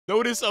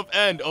Notice of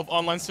end of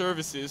online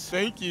services.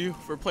 Thank you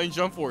for playing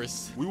Jump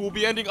Force. We will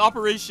be ending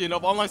operation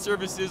of online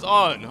services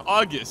on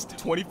August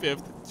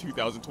 25th,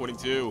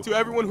 2022. To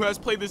everyone who has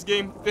played this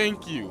game,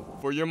 thank you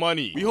for your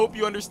money. We hope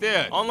you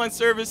understand. Online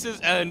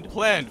services end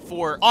planned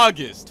for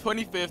August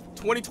 25th,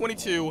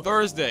 2022,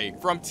 Thursday,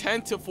 from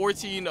 10 to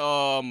 14,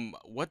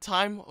 what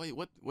time? Wait,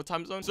 what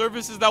time zone?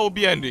 Services that will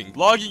be ending.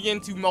 Logging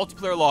into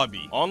multiplayer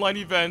lobby. Online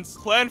events,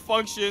 clan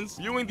functions,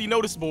 viewing the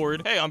notice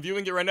board. Hey, I'm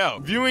viewing it right now.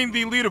 Viewing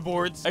the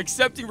leaderboards,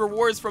 accepting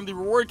rewards from the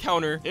reward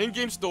counter,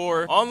 in-game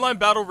store, online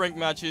battle rank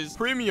matches,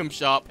 premium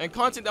shop, and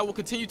content that will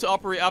continue to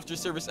operate after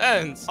service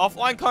ends.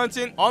 Offline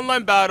content,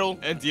 online battle,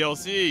 and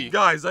DLC.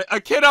 Guys, I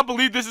cannot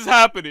believe this is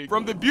happening.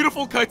 From the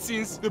beautiful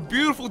cutscenes, the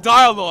beautiful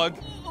dialogue,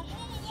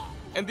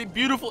 and the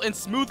beautiful and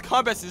smooth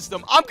combat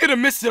system, I'm gonna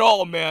miss it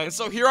all, man. And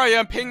so here I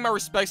am paying my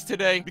respects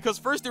today, because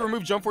first they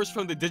removed Jump Force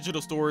from the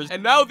digital stores,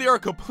 and now they are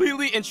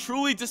completely and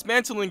truly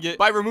dismantling it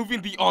by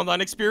removing the online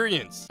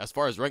experience. As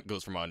far as rank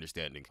goes, from my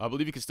understanding, I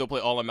believe you can still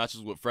play online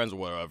matches with friends or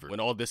whatever when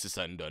all this is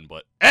said and done.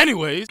 But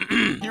anyways,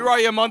 here I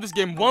am on this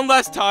game one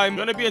last time,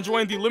 gonna be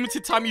enjoying the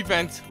limited time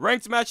event,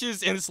 ranked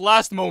matches in its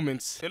last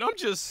moments, and I'm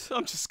just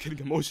getting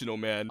emotional,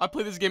 man. I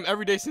play this game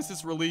every day since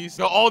its release,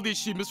 got all the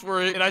achievements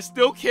for it, and I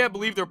still can't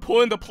believe they're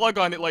pulling the plug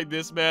on it like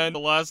this, man. The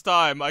last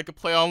time I could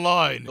play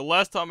online, the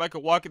last time I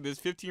could walk in this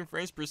 15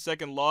 frames per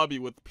second lobby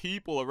with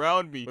people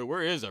around me. Wait,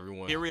 where is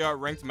everyone? Here we are,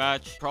 ranked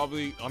match.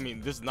 Probably, I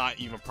mean, this is not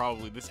even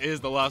probably, this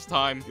is the last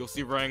time you'll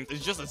see ranked.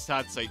 It's just a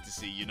sad sight to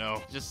see, you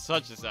know, just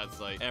such a sad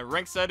sight. And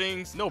rank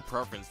settings, no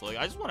preference. Like,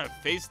 I just want to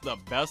face the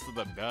best of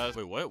the best.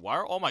 Wait, what? Why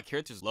are all my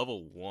characters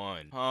level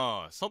 1?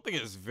 Huh, something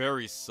is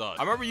very sus.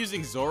 I remember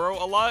using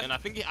Zoro a lot, and I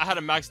think I had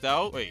it maxed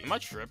out. Wait, am I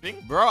tripping?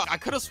 Bro, I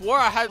could have swore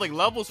I had like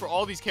levels for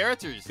all these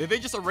characters. Did they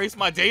just erase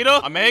my data?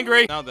 I'm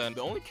angry. Now then,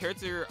 the only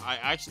character I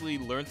actually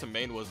learned to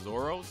main was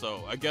Zoro,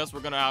 so I guess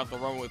we're gonna have to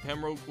run with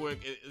him real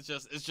quick. It's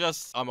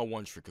just I'm a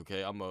one trick,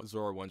 okay? I'm a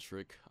Zoro one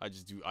trick. I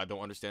don't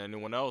understand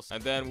anyone else.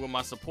 And then with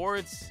my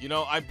supports, you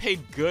know, I paid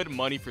good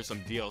money for some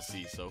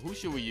DLC, so who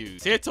should we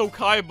use? Seto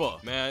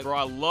Kaiba, man, bro,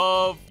 I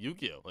love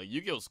Yu-Gi-Oh. Like,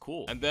 Yu-Gi-Oh's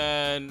cool. And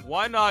then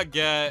why not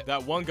get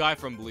that one guy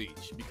from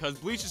Bleach? Because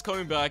Bleach is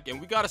coming back and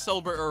we gotta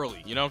celebrate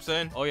early, you know what I'm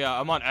saying? Oh yeah,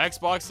 I'm on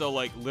Xbox, so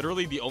like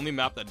literally the only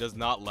map that does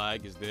not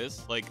lag is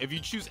this. Like, if you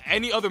choose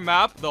any other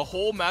map, the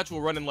whole match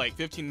will run in like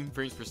 15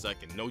 frames per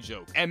second, no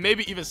joke, and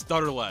maybe even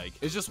stutter lag.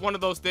 It's just one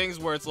of those things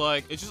where it's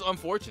like, it's just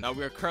unfortunate. Now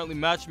we are currently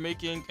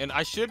matchmaking, and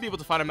I should be able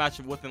to find a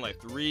match within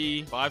like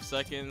 5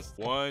 seconds.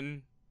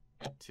 1,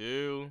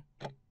 2,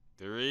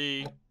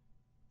 3,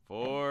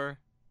 4,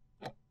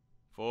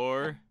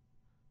 4.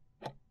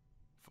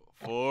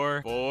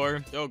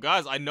 Yo,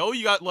 guys, I know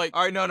you got like,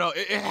 all right, no,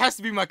 it has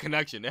to be my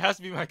connection. It has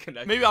to be my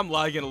connection. Maybe I'm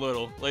lagging a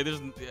little. Like,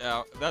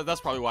 yeah,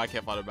 that's probably why I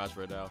can't find a match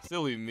right now.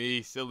 Silly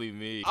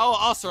me.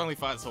 I'll certainly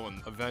find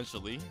someone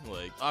eventually.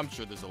 Like, I'm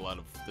sure there's a lot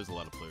of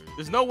players.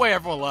 There's no way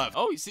everyone left.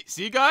 Oh, you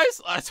see, guys,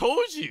 I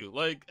told you.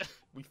 Like,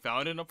 we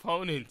found an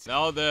opponent.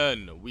 Now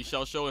then, we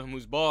shall show him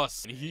who's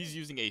boss. And he's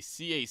using a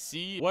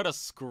CAC. What a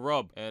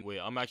scrub. And wait,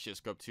 I'm actually a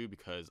scrub too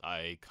because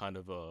I kind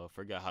of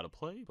forgot how to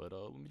play. But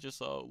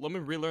let me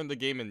relearn the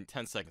game in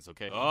 10 seconds,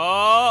 okay? We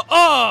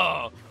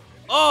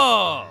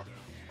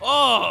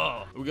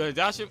gotta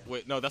dash him.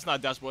 Wait, no, that's not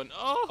a dash button.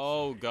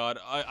 Oh god,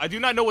 I do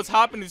not know what's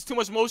happening. There's too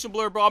much motion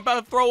blur, bro. I'm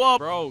about to throw up.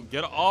 Bro,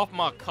 get off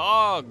my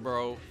cog,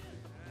 bro.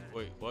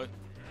 Wait, what?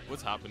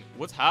 What's happening?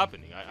 What's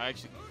happening? I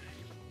actually...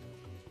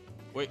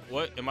 Wait,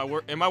 what? Am I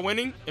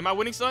winning? Am I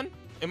winning, son?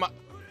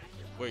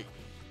 Wait,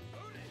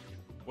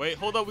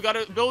 hold up. We got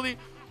an ability.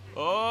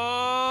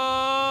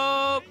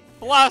 Oh,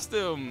 blast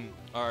him.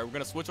 All right, we're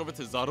going to switch over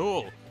to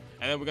Zarul.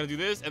 And then we're going to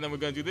do this. And then we're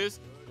going to do this.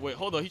 Wait,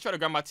 hold on. He tried to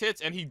grab my tits.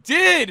 And he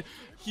did.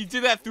 He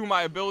did that through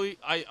my ability.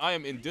 I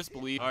am in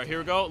disbelief. All right, here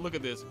we go. Look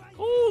at this.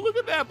 Oh, look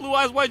at that. Blue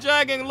Eyes White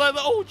Dragon.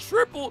 Oh,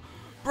 triple.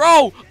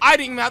 Bro, I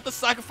didn't even have to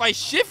sacrifice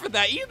shit for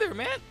that either,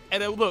 man.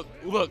 And then look.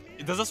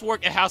 Does this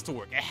work? It has to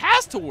work. It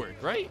has to work,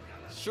 right?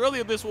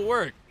 Surely this will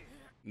work.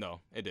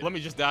 No, it didn't. Let me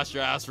just dash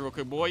your ass real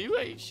quick, boy. You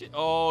ain't shit.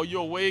 Oh, you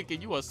awake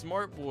and you a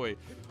smart boy.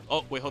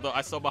 Oh, wait, hold on.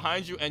 I saw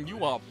behind you and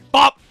you are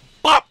bop,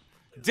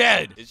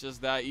 dead. It's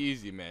just that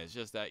easy, man. It's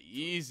just that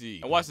easy.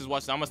 And watch this. I'm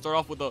gonna start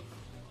off with a...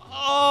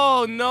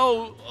 Oh,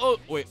 no. Oh,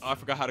 wait. I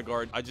forgot how to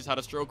guard. I just had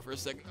a stroke for a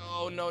second.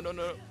 Oh, no.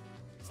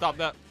 Stop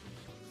that.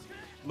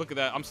 Look at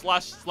that. I'm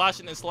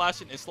slashing.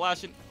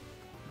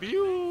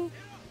 Pew.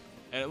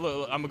 And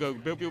look, I'm gonna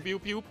go pew.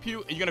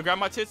 Are you gonna grab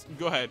my tits?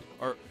 Go ahead.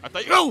 Or I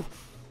thought you...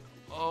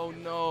 Oh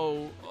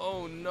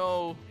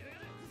no.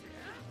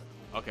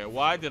 Okay,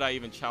 why did I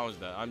even challenge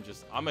that?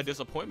 I'm a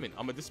disappointment.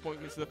 I'm a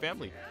disappointment to the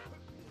family.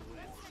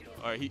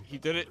 All right, he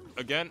did it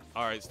again.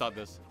 All right, stop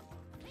this.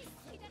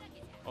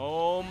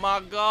 Oh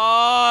my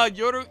god,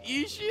 Yoru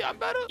Ishii, I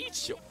better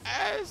eat your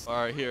ass. All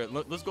right, here,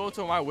 let's go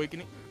into my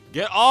awakening.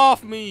 Get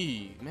off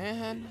me,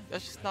 man.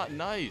 That's just not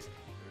nice.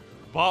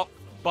 Bop,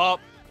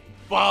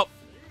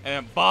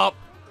 and bop.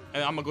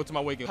 And I'm gonna go to my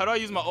awakening. How do I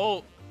use my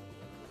ult?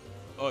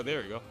 Oh,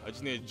 there we go. I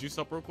just need to juice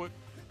up real quick.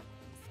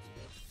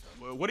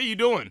 What are you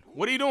doing?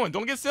 What are you doing?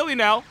 Don't get silly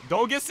now.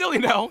 Don't get silly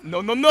now.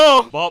 No, no,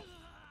 no. Bop.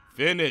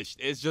 Finished.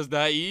 It's just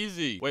that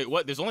easy. Wait,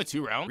 what? There's only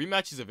 2 rounds?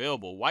 Rematch is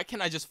available. Why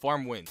can't I just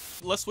farm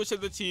wins? Let's switch to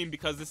the team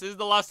because this is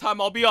the last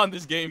time I'll be on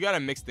this game. You gotta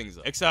mix things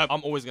up. Except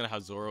I'm always gonna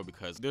have Zoro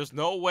because there's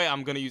no way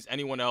I'm gonna use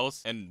anyone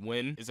else and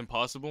win. It's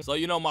impossible. So,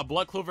 you know, my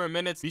Blood Clover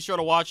minutes, be sure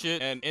to watch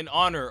it. And in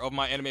honor of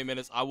my anime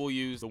minutes, I will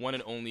use the one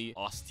and only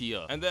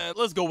Ostia. And then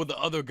let's go with the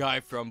other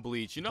guy from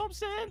Bleach. You know what I'm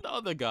saying? The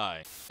other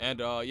guy.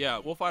 And yeah,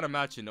 we'll find a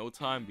match in no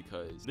time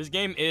because this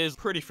game is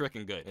pretty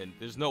freaking good. And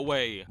there's no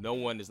way no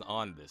one is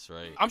on this,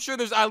 right? I'm sure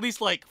there's at least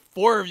like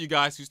 4 of you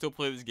guys who still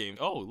play this game.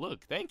 Oh,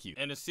 look, thank you.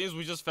 And it seems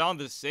we just found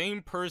the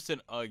same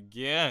person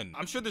again.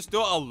 I'm sure there's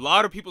still a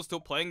lot of people still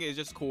playing it. It's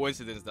just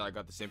coincidence that I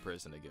got the same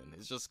person again.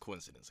 It's just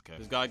coincidence, okay?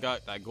 This guy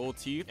got that gold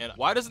teeth. And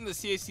why doesn't the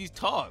CACs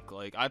talk?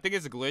 Like, I think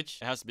it's a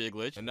glitch. It has to be a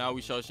glitch. And now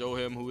we shall show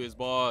him who is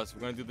boss.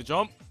 We're gonna do the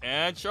jump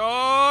and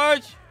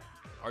charge.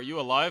 Are you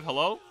alive?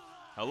 Hello?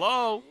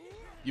 Hello?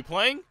 You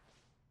playing?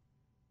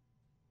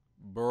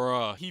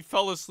 Bruh, he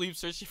fell asleep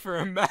searching for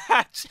a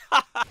match.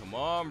 Come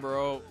on,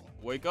 bro.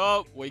 Wake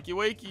up. Wakey,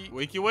 wakey.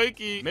 Wakey,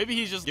 wakey. Maybe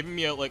he's just giving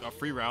me like a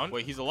free round.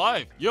 Wait, he's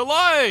alive. You're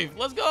alive.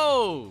 Let's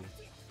go.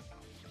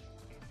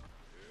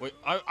 Wait,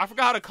 I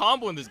forgot how to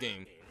combo in this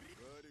game.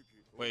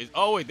 Wait,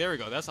 oh, wait, there we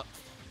go. That's how,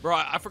 bro,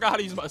 I forgot how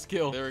to use my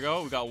skill. There we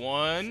go. We got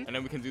 1. And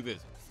then we can do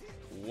this.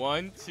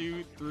 1,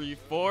 2, 3,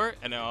 4.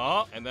 And then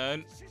up. And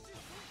then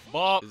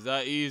bop. Is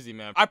that easy,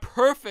 man? I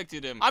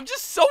perfected him. I'm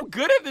just so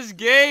good at this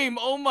game.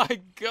 Oh my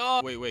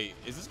god. Wait.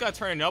 Is this guy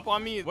turning up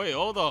on me? Wait,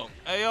 hold on.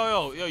 Hey,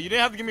 yo. You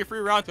didn't have to give me a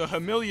free round to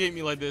humiliate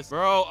me like this.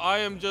 Bro,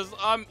 I'm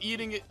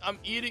eating it. I'm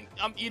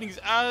eating his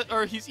ass,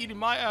 or he's eating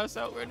my ass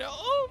out right now.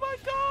 Oh my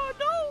god,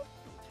 no.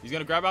 He's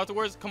gonna grab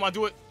afterwards. Come on,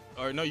 do it.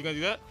 Or no, you gonna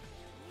do that?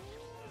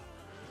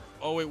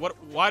 Oh wait,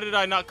 what? Why did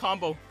I not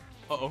combo?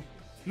 Uh-oh.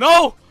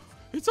 No!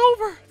 It's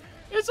over.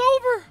 It's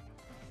over.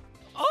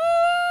 Oh!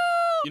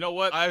 You know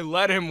what? I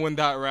let him win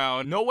that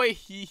round. No way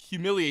he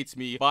humiliates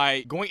me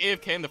by going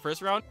AFK in the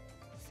first round.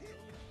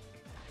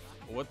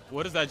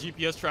 What is that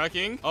GPS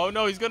tracking? Oh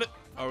no, he's gonna.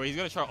 Oh wait, he's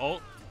gonna try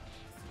ult.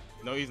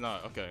 No, he's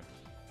not. Okay.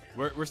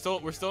 We're still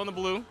in the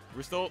blue.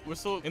 We're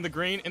still in the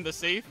green, in the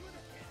safe.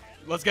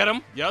 Let's get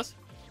him. Yes.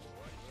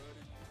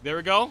 There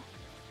we go.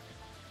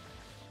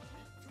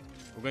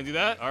 We're gonna do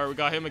that. All right, we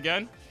got him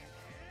again.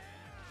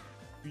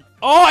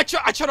 Oh, I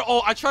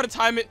try to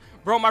time it,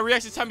 bro. My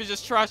reaction time is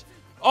just trash.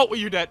 Oh,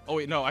 wait, you're dead. Oh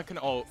wait, no, I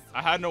couldn't. Oh,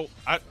 I had no.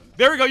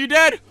 There we go. You're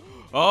dead.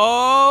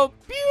 Oh,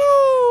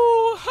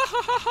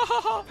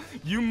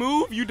 pew! You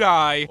move, you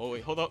die. Oh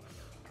wait, hold up.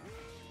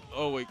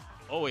 Oh wait,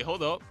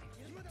 hold up.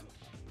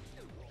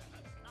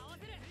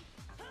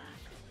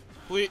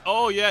 Please.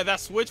 Oh yeah,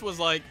 that switch was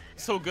like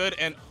so good.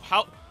 And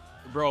how,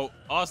 bro?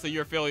 Honestly,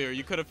 you're a failure.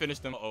 You could have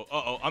finished them.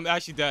 Uh-oh. I'm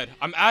actually dead.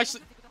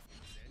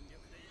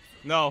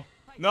 No.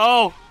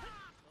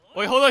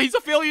 Wait, hold on. He's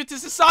a failure to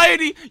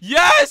society.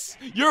 Yes!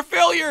 You're a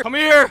failure. Come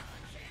here.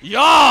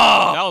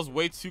 Yeah! That was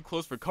way too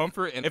close for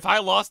comfort. And if I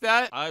lost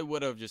that, I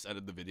would have just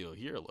ended the video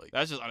here. Like,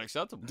 that's just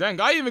unacceptable. Dang,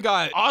 I even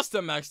got Asta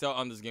maxed out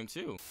on this game,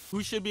 too.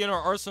 Who should be in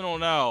our arsenal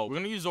now? We're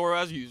gonna use Zoro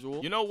as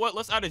usual. You know what?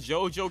 Let's add a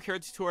JoJo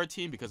character to our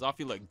team because I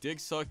feel like dick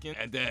sucking.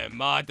 And then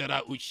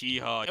Madara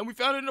Uchiha. And we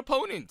found an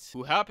opponent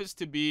who happens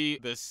to be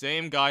the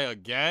same guy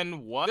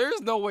again. What?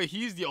 There's no way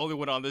he's the only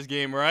one on this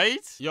game,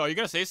 right? Yo, you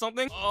gonna say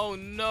something? Oh,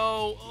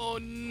 no. Oh,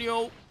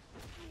 no.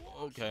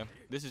 Okay.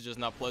 This is just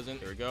not pleasant.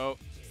 There we go.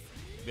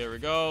 There we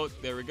go.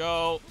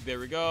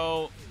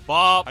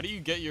 Bob. How do you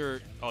get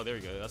your... Oh, there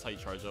we go. That's how you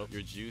charge up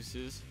your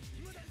juices.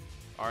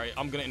 All right.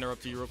 I'm going to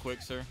interrupt you real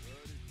quick, sir.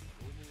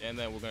 And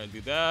then we're going to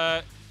do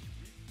that.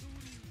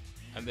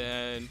 And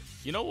then,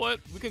 you know what?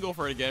 We can go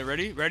for it again.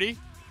 Ready?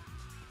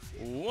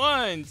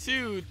 1,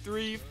 2,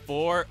 3,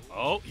 4.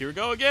 Oh, here we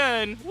go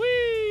again.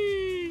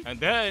 Whee! And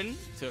then,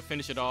 to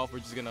finish it off, we're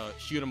just going to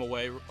shoot him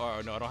away.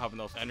 Oh, no, I don't have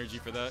enough energy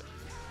for that.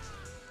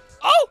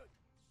 Oh!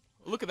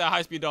 Look at that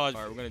high-speed dodge.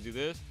 All right, we're going to do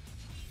this.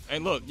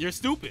 And look, you're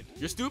stupid.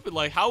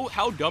 Like,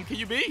 how dumb can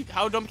you be?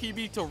 How dumb can you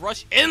be to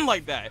rush in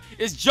like that?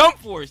 It's jump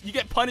force. You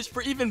get punished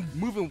for even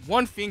moving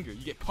one finger.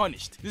 You get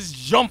punished. This is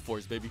jump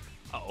force, baby.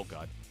 Oh,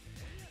 God.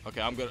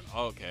 Okay, I'm gonna...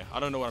 Oh, okay. I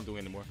don't know what I'm doing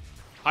anymore.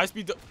 High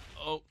speed...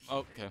 Oh,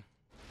 okay.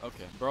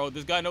 Okay. Bro,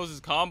 this guy knows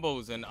his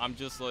combos, and I'm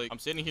just, like... I'm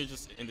sitting here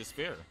just in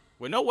despair.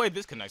 Wait, no way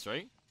this connects,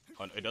 right?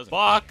 Oh, it doesn't.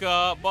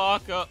 Baka.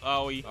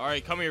 Owie. All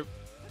right, come here.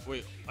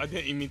 Wait, I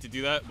didn't even mean to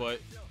do that, but...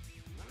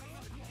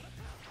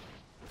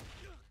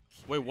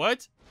 Wait,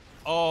 what?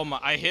 Oh my,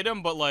 I hit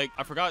him, but like,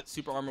 I forgot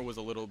super armor was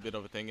a little bit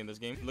of a thing in this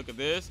game. Look at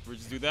this. We're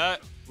just do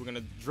that. We're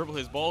gonna dribble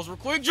his balls real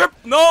quick. Drip!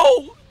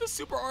 No! The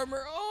super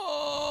armor.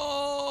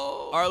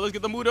 Oh! All right, let's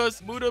get the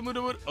Mudas.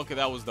 Muda. Okay,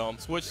 that was dumb.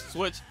 Switch.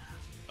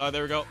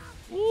 There we go.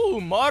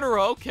 Ooh,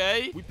 Madara,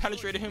 okay. We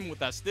penetrated him with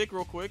that stick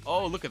real quick.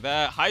 Oh, look at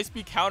that.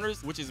 High-speed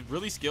counters, which is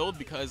really skilled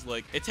because,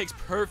 like, it takes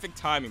perfect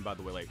timing, by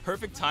the way. Like,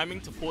 perfect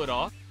timing to pull it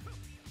off.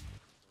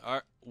 All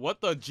right, what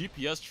the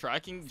GPS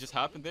tracking just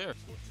happened there?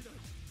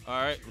 All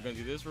right, we're gonna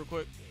do this real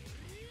quick.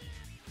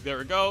 There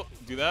we go.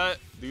 Do that.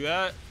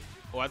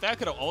 Oh, I think I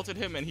could have altered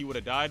him and he would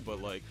have died,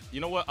 but like, you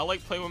know what? I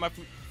like playing with my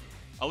food.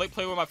 I like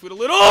playing with my food a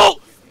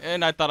little.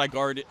 And I thought I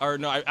guarded, or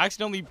no, I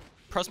accidentally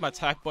pressed my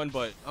attack button,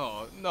 but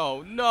oh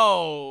no,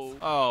 no.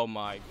 Oh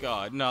my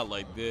God, not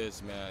like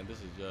this, man.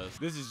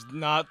 This is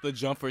not the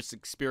jump force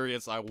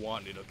experience I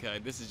wanted, okay?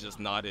 This is just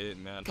not it,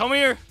 man. Come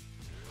here.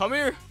 Come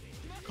here.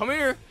 Come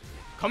here.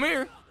 Come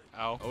here.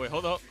 Ow. Oh, wait,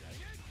 hold up.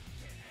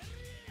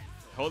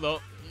 Hold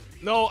up.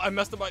 No, I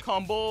messed up my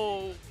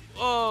combo.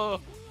 Oh,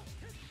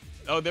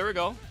 there we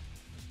go.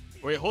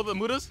 Wait, hold the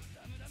Mudas.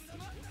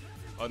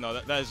 Oh, no,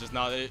 that is just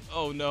not it.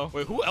 Oh, no.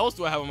 Wait, who else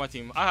do I have on my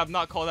team? I have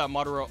not called that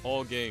Madara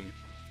all game.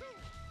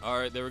 All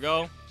right, there we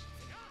go.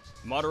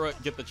 Madara,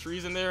 get the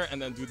trees in there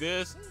and then do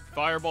this.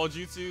 Fireball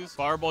jutsus.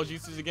 Fireball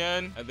jutsus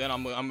again. And then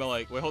I'm gonna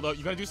like, wait, hold up.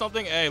 You gonna do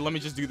something? Hey, let me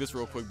just do this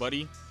real quick,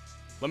 buddy.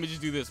 Let me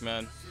just do this,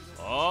 man.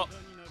 Oh.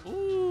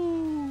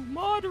 Ooh,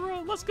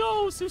 Madara, let's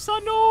go,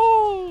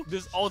 Susanoo!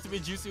 This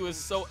ultimate jutsu is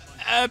so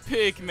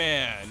epic,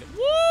 man.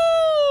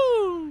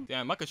 Woo!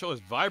 Damn, my controller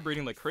is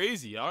vibrating like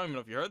crazy. I don't even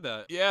know if you heard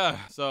that. Yeah,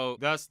 so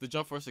that's the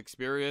Jump Force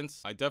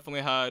experience. I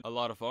definitely had a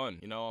lot of fun,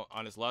 you know,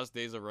 on his last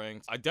days of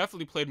ranked. I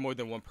definitely played more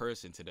than one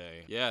person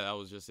today. Yeah, that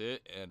was just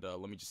it. And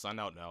let me just sign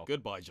out now.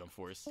 Goodbye, Jump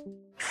Force.